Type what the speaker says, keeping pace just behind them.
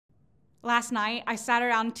Last night, I sat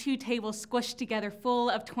around 2 tables squished together full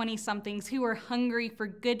of 20-somethings who were hungry for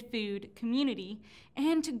good food, community,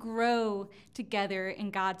 and to grow together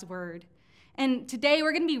in God's word. And today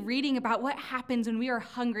we're going to be reading about what happens when we are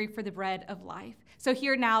hungry for the bread of life. So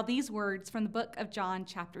hear now these words from the book of John,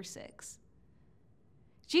 chapter 6.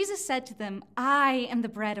 Jesus said to them, "I am the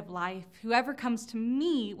bread of life. Whoever comes to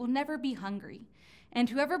me will never be hungry,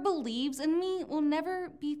 and whoever believes in me will never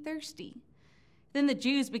be thirsty." Then the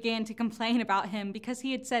Jews began to complain about him because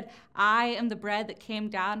he had said, "I am the bread that came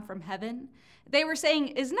down from heaven." They were saying,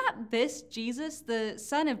 "Is not this Jesus, the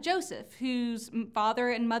son of Joseph, whose father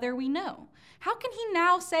and mother we know? How can he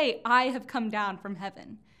now say, 'I have come down from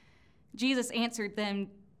heaven'?" Jesus answered them,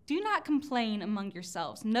 "Do not complain among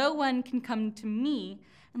yourselves. No one can come to me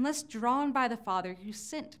unless drawn by the Father who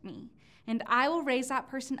sent me, and I will raise that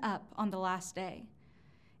person up on the last day.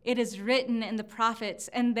 It is written in the prophets,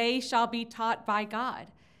 and they shall be taught by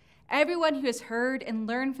God. Everyone who has heard and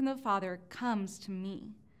learned from the Father comes to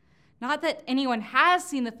me. Not that anyone has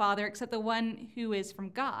seen the Father except the one who is from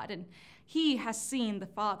God, and he has seen the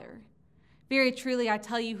Father. Very truly, I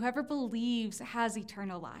tell you, whoever believes has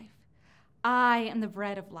eternal life. I am the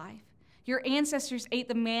bread of life. Your ancestors ate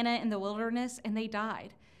the manna in the wilderness, and they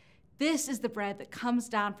died. This is the bread that comes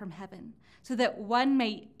down from heaven, so that one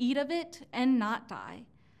may eat of it and not die.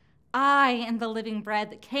 I am the living bread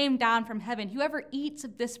that came down from heaven. Whoever eats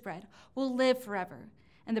of this bread will live forever,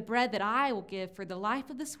 and the bread that I will give for the life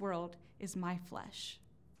of this world is my flesh."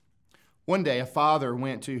 One day, a father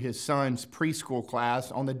went to his son's preschool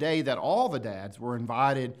class on the day that all the dads were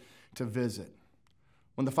invited to visit.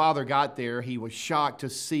 When the father got there, he was shocked to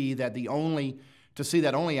see that only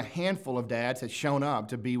a handful of dads had shown up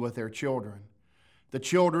to be with their children. The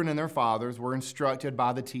children and their fathers were instructed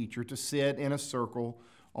by the teacher to sit in a circle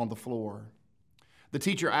on the floor. The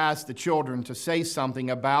teacher asked the children to say something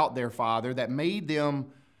about their father that made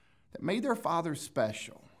their father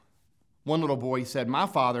special. One little boy said, "My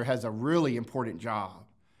father has a really important job,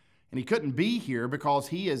 and he couldn't be here because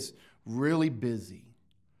he is really busy."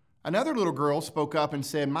 Another little girl spoke up and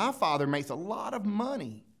said, "My father makes a lot of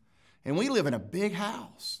money, and we live in a big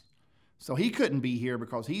house, so he couldn't be here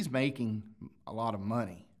because he's making a lot of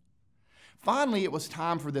money." Finally, it was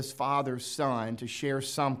time for this father's son to share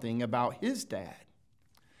something about his dad.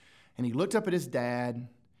 And he looked up at his dad,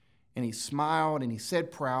 and he smiled, and he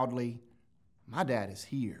said proudly, "My dad is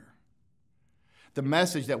here." The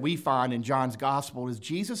message that we find in John's gospel is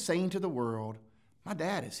Jesus saying to the world, "My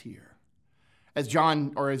dad is here." As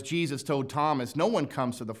Jesus told Thomas, "No one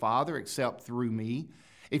comes to the Father except through me.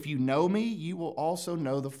 If you know me, you will also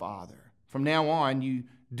know the Father. From now on, you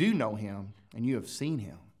do know him, and you have seen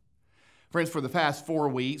him." Friends, for the past 4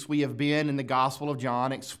 weeks, we have been in the Gospel of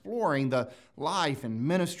John exploring the life and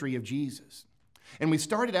ministry of Jesus. And we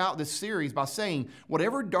started out this series by saying,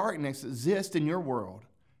 whatever darkness exists in your world,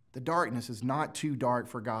 the darkness is not too dark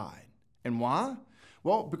for God. And why?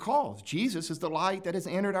 Well, because Jesus is the light that has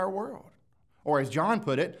entered our world. Or as John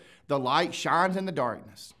put it, the light shines in the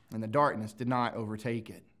darkness, and the darkness did not overtake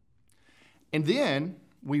it. And then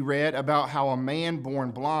we read about how a man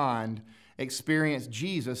born blind experienced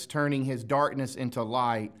Jesus turning his darkness into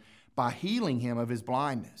light by healing him of his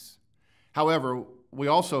blindness. However, we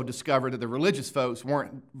also discovered that the religious folks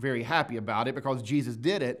weren't very happy about it because Jesus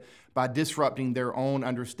did it by disrupting their own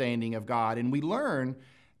understanding of God. And we learned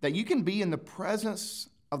that you can be in the presence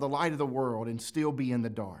of the light of the world and still be in the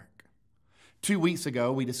dark. 2 weeks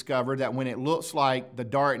ago, we discovered that when it looks like the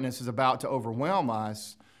darkness is about to overwhelm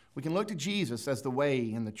us, we can look to Jesus as the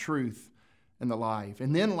way and the truth and the life.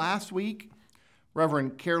 And then last week,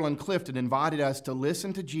 Reverend Carolyn Clifton invited us to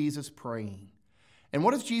listen to Jesus praying. And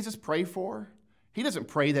what does Jesus pray for? He doesn't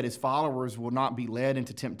pray that his followers will not be led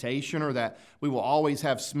into temptation, or that we will always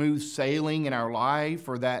have smooth sailing in our life,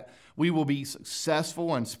 or that we will be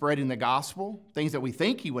successful in spreading the gospel, things that we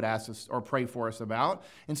think he would ask us or pray for us about.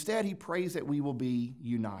 Instead, he prays that we will be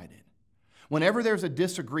united. Whenever there's a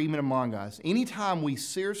disagreement among us, anytime we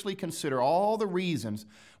seriously consider all the reasons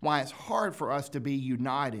why it's hard for us to be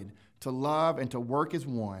united, to love, and to work as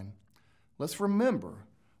one, let's remember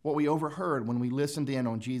what we overheard when we listened in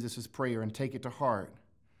on Jesus' prayer and take it to heart.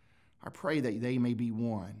 I pray that they may be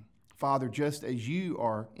one. Father, just as you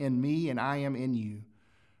are in me and I am in you,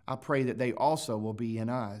 I pray that they also will be in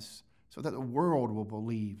us, so that the world will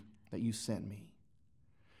believe that you sent me.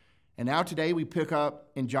 And now today we pick up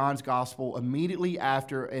in John's gospel immediately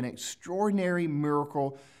after an extraordinary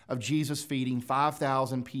miracle of Jesus feeding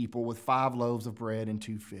 5,000 people with 5 loaves of bread and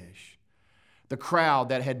 2 fish. The crowd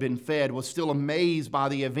that had been fed was still amazed by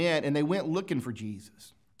the event, and they went looking for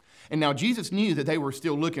Jesus. And now Jesus knew that they were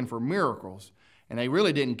still looking for miracles, and they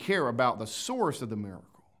really didn't care about the source of the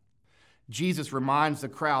miracle. Jesus reminds the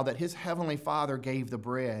crowd that his heavenly Father gave the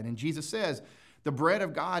bread, and Jesus says, the bread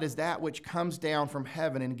of God is that which comes down from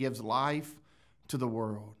heaven and gives life to the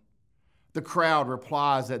world. The crowd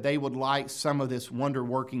replies that they would like some of this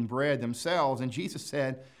wonder-working bread themselves, and Jesus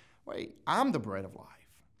said, wait, I'm the bread of life.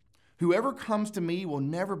 Whoever comes to me will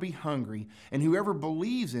never be hungry, and whoever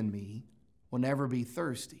believes in me will never be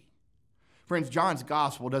thirsty. Friends, John's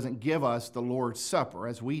gospel doesn't give us the Lord's Supper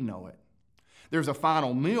as we know it. There's a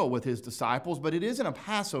final meal with his disciples, but it isn't a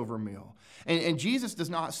Passover meal. And Jesus does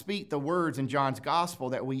not speak the words in John's gospel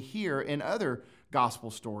that we hear in other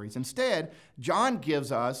gospel stories. Instead, John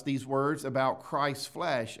gives us these words about Christ's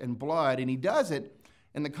flesh and blood, and he does it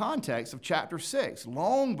in the context of chapter 6,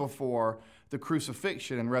 long before the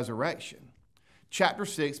crucifixion and resurrection. Chapter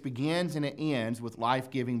 6 begins and it ends with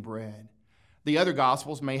life-giving bread. The other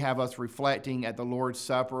gospels may have us reflecting at the Lord's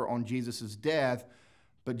Supper on Jesus' death,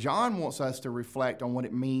 but John wants us to reflect on what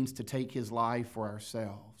it means to take his life for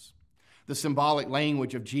ourselves. The symbolic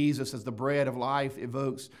language of Jesus as the bread of life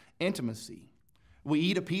evokes intimacy. We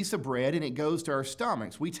eat a piece of bread and it goes to our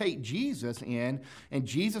stomachs. We take Jesus in, and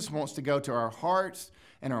Jesus wants to go to our hearts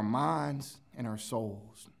and our minds and our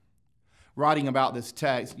souls. Writing about this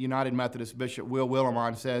text, United Methodist Bishop Will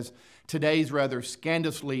Willimon says, today's rather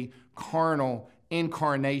scandalously carnal,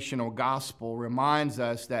 incarnational gospel reminds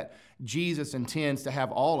us that Jesus intends to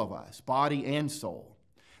have all of us, body and soul,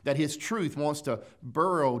 that his truth wants to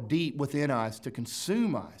burrow deep within us, to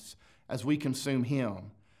consume us as we consume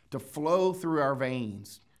him, to flow through our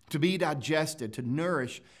veins, to be digested, to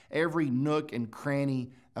nourish every nook and cranny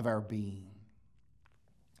of our being.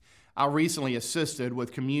 I recently assisted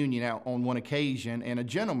with communion on one occasion, and a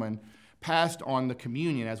gentleman passed on the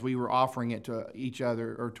communion as we were offering it to each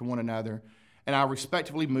other or to one another. And I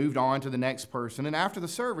respectfully moved on to the next person. And after the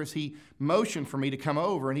service, he motioned for me to come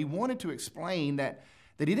over, and he wanted to explain that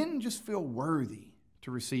he didn't just feel worthy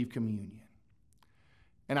to receive communion.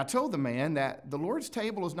 And I told the man that the Lord's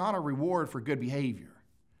table is not a reward for good behavior.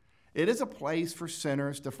 It is a place for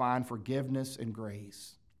sinners to find forgiveness and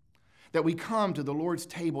grace. That we come to the Lord's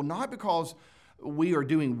table not because we are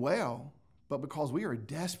doing well, but because we are in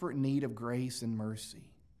desperate need of grace and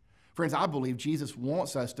mercy. Friends, I believe Jesus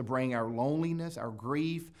wants us to bring our loneliness, our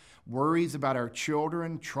grief, worries about our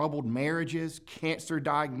children, troubled marriages, cancer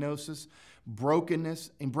diagnosis,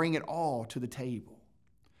 brokenness, and bring it all to the table.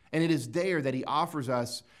 And it is there that he offers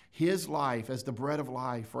us his life as the bread of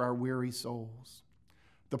life for our weary souls.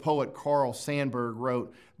 The poet Carl Sandburg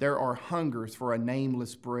wrote, "There are hungers for a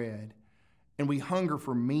nameless bread, and we hunger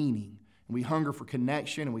for meaning, and we hunger for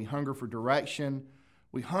connection, and we hunger for direction.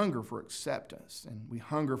 We hunger for acceptance, and we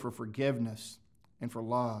hunger for forgiveness and for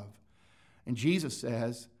love." And Jesus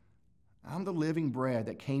says, "I'm the living bread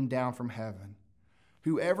that came down from heaven.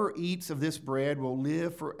 Whoever eats of this bread will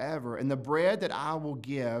live forever, and the bread that I will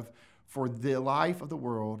give for the life of the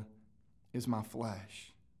world is my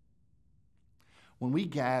flesh." When we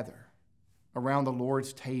gather around the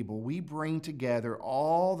Lord's table, we bring together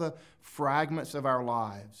all the fragments of our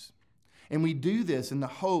lives. And we do this in the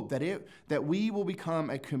hope that we will become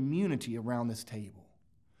a community around this table.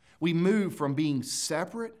 We move from being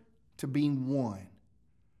separate to being one.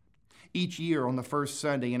 Each year on the first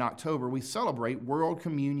Sunday in October, we celebrate World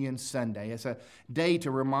Communion Sunday. It's a day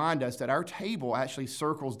to remind us that our table actually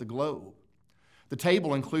circles the globe. The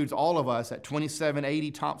table includes all of us at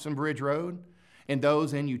 2780 Thompson Bridge Road, and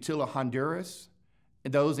those in Utila, Honduras,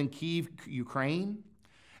 and those in Kyiv, Ukraine.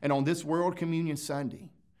 And on this World Communion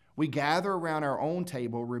Sunday, we gather around our own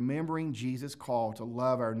table, remembering Jesus' call to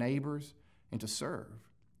love our neighbors and to serve.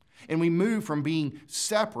 And we move from being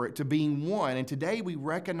separate to being one. And today we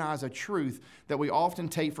recognize a truth that we often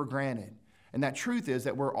take for granted. And that truth is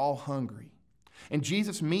that we're all hungry. And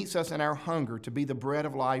Jesus meets us in our hunger to be the bread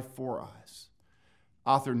of life for us.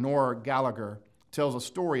 Author Nora Gallagher tells a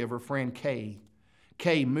story of her friend Kay.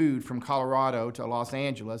 Kay moved from Colorado to Los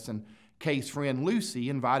Angeles, and Kay's friend Lucy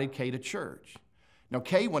invited Kay to church. Now,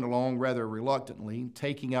 Kay went along rather reluctantly,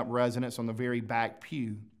 taking up residence on the very back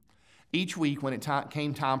pew. Each week when it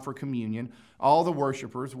came time for communion, all the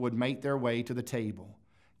worshipers would make their way to the table.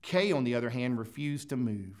 Kay, on the other hand, refused to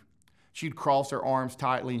move. She'd cross her arms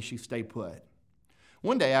tightly and she'd stay put.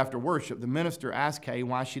 One day after worship, the minister asked Kay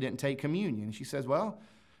why she didn't take communion. And she says, "Well,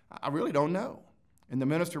 I really don't know." And the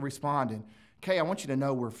minister responded, "Kay, I want you to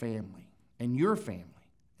know we're family, and you're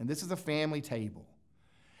family, and this is a family table."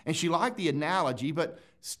 And she liked the analogy, but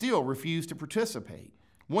still refused to participate.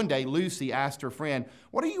 One day, Lucy asked her friend,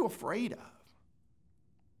 "What are you afraid of?"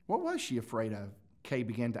 What was she afraid of? Kay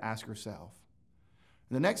began to ask herself.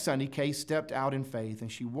 And the next Sunday, Kay stepped out in faith,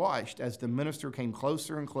 and she watched as the minister came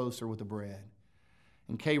closer and closer with the bread.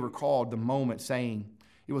 And Kay recalled the moment, saying,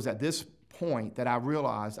 it was at this point that I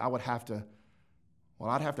realized I'd have to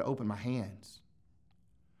open my hands.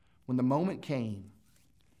 When the moment came,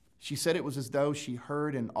 she said it was as though she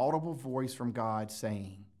heard an audible voice from God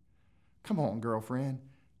saying, come on, girlfriend,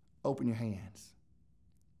 open your hands.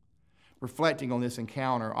 Reflecting on this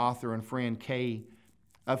encounter, author and friend Kay,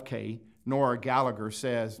 Nora Gallagher,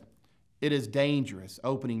 says, it is dangerous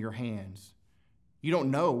opening your hands. You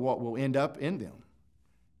don't know what will end up in them.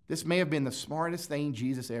 This may have been the smartest thing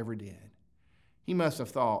Jesus ever did. He must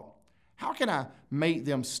have thought, how can I make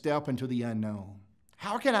them step into the unknown?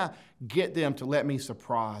 How can I get them to let me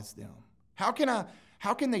surprise them? How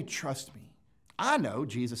can they trust me? I know,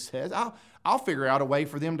 Jesus says, I'll figure out a way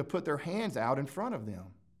for them to put their hands out in front of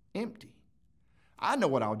them, empty. I know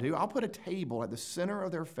what I'll do. I'll put a table at the center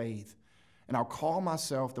of their faith, and I'll call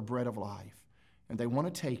myself the bread of life. And they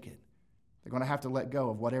want to take it. They're going to have to let go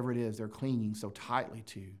of whatever it is they're clinging so tightly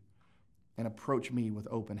to and approach me with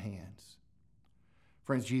open hands.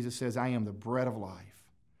 Friends, Jesus says, I am the bread of life.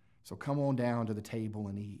 So come on down to the table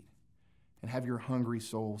and eat and have your hungry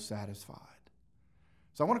soul satisfied.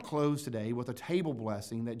 So I want to close today with a table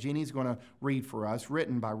blessing that Jenny's going to read for us,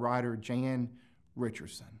 written by writer Jan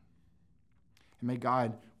Richardson. And may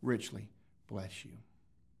God richly bless you.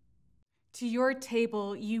 To your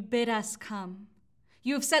table you bid us come.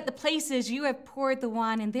 You have set the places, you have poured the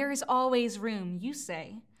wine, and there is always room, you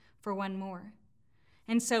say, for one more.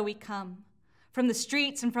 And so we come. From the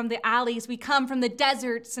streets and from the alleys, we come. From the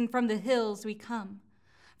deserts and from the hills, we come.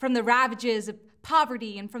 From the ravages of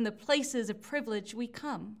poverty and from the places of privilege, we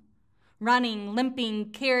come. Running,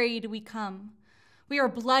 limping, carried, we come. We are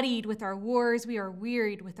bloodied with our wars, we are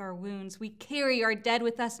wearied with our wounds. We carry our dead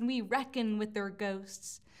with us and we reckon with their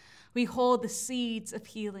ghosts. We hold the seeds of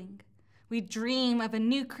healing. We dream of a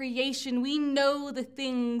new creation. We know the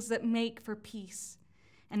things that make for peace,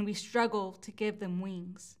 and we struggle to give them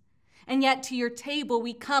wings. And yet to your table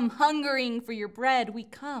we come, hungering for your bread, we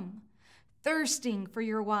come. Thirsting for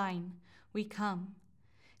your wine, we come.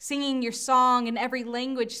 Singing your song in every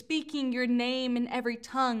language, speaking your name in every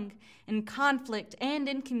tongue, in conflict and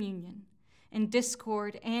in communion, in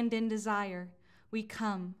discord and in desire, we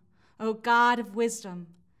come. O God of wisdom,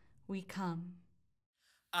 we come.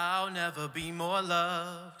 I'll never be more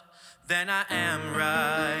loved than I am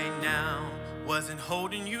right now. Wasn't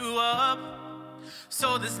holding you up,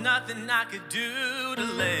 so there's nothing I could do to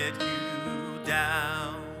let you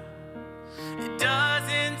down. It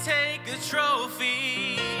doesn't take a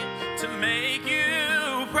trophy to make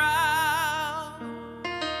you proud.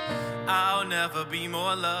 I'll never be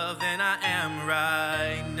more loved than I am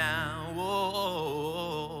right now.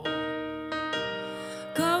 Whoa.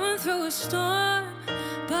 Going through a storm,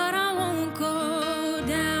 but I won't go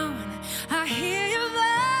down. I hear your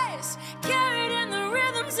voice carried in the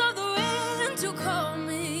rhythms of the wind to call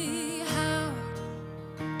me out.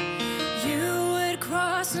 You would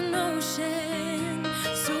cross an ocean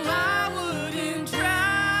so I wouldn't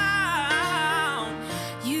drown.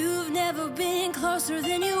 You've never been closer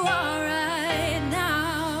than you are right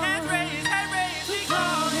now. Hands raised, we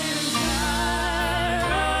call him.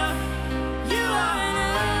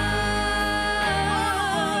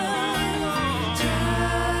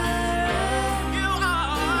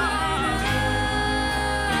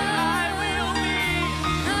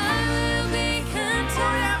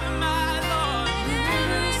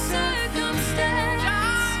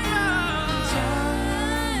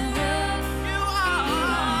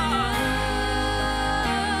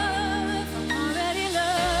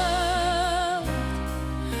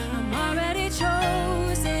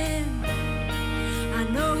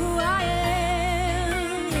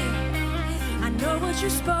 You're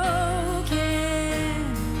spoken.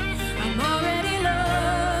 I'm already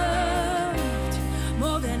loved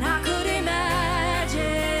more than I could imagine,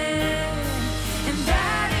 and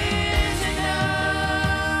that is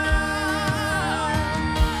enough.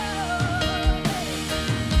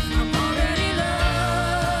 I'm already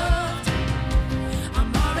loved.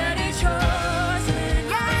 I'm already chosen.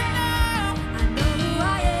 Yeah, I know who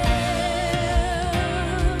I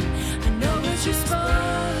am. I know what you're spoken.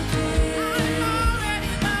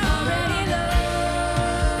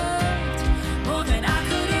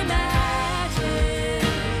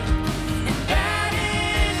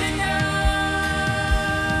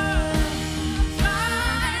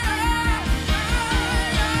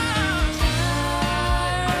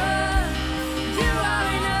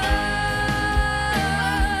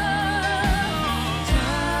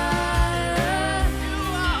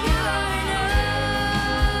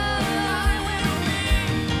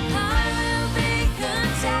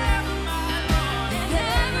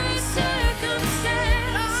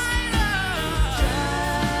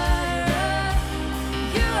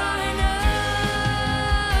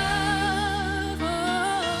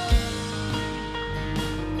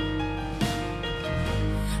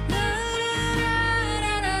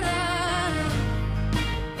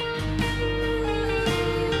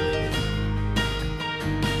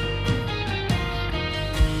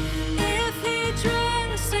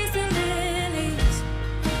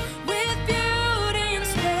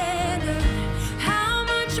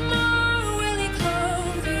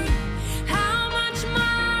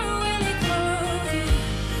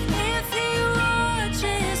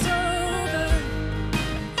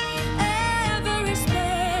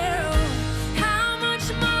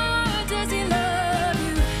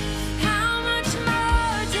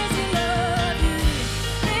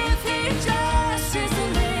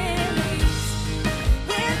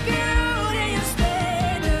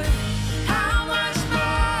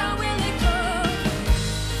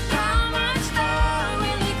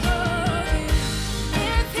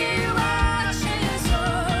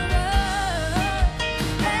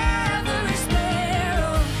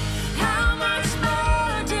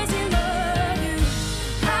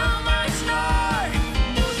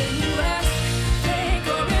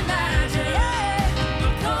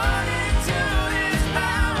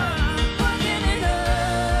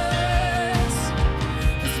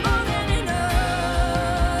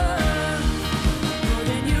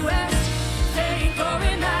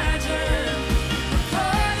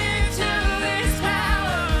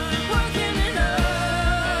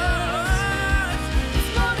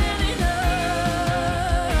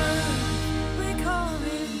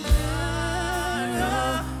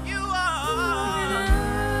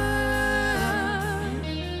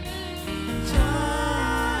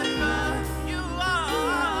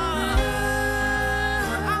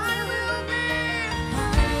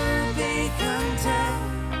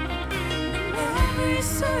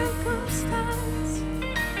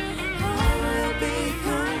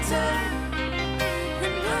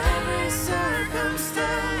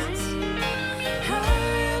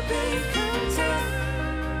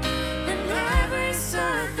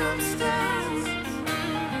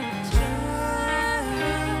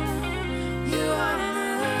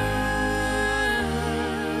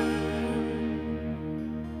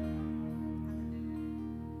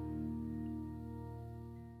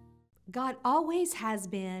 God always has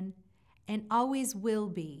been and always will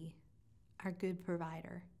be our good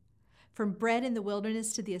provider. From bread in the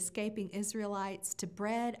wilderness to the escaping Israelites to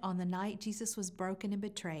bread on the night Jesus was broken and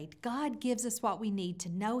betrayed, God gives us what we need to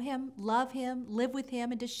know Him, love Him, live with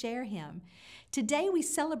Him, and to share Him. Today we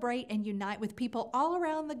celebrate and unite with people all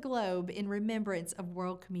around the globe in remembrance of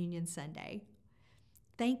World Communion Sunday.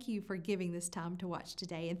 Thank you for giving this time to watch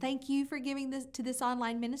today, and thank you for giving this to this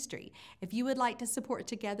online ministry. If you would like to support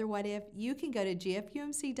Together What If, you can go to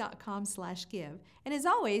gfumc.com/give. And as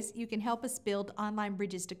always, you can help us build online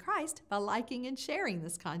bridges to Christ by liking and sharing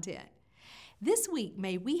this content. This week,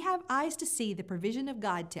 may we have eyes to see the provision of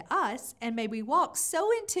God to us, and may we walk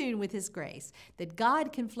so in tune with His grace that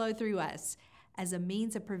God can flow through us as a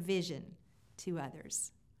means of provision to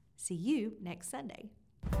others. See you next Sunday.